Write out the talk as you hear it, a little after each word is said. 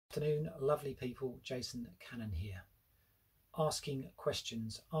Afternoon, lovely people. Jason Cannon here. Asking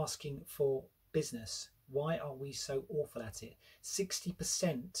questions, asking for business. Why are we so awful at it?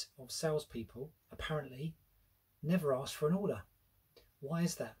 60% of salespeople apparently never ask for an order. Why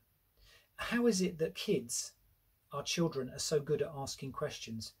is that? How is it that kids, our children, are so good at asking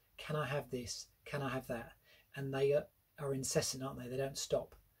questions? Can I have this? Can I have that? And they are incessant, aren't they? They don't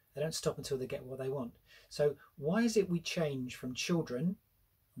stop. They don't stop until they get what they want. So why is it we change from children,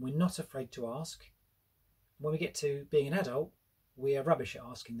 and we're not afraid to ask? When we get to being an adult, we are rubbish at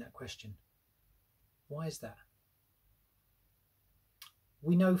asking that question. Why is that?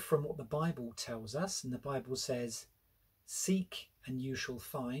 We know from what the Bible tells us, and the Bible says, seek and you shall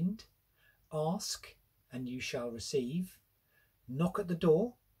find, ask and you shall receive, knock at the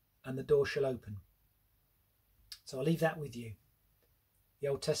door and the door shall open. So I'll leave that with you. The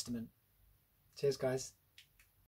Old Testament. Cheers, guys.